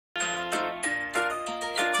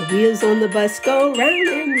The wheels on the bus go round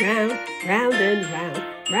and round, round and round,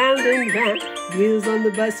 round and round. The wheels on the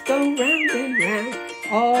bus go round and round,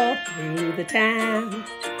 all through the town.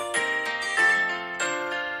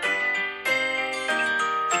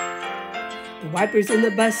 The wipers on the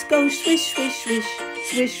bus go swish, swish, swish,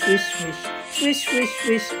 swish, swish, swish, swish, swish,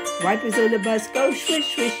 swish. The wipers on the bus go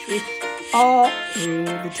swish, swish, swish, all through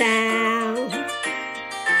the town.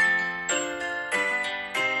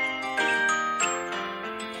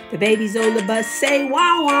 The babies on the bus say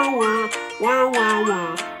wah, wah, wah, wah, wah,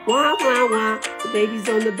 wah, wah, wah, wah. The babies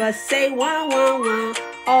on the bus say wah, wah, wah,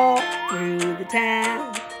 all through the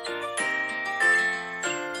town.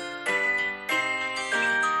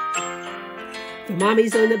 The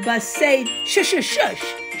mommies on the bus say shush, shush, shush,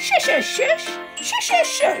 shush, shush, shush, shush,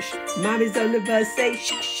 shush, shush. The mommies on the bus say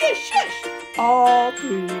shush, shush, shush, all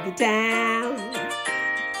through the town.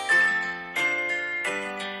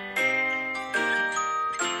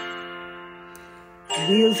 The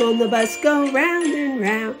wheels on the bus go round and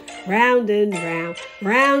round, round and round,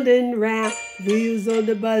 round and round. The wheels on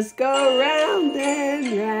the bus go round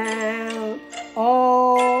and round,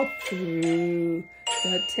 all through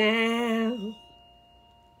the town.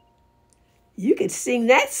 You could sing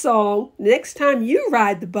that song next time you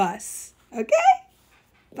ride the bus. Okay?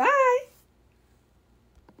 Bye.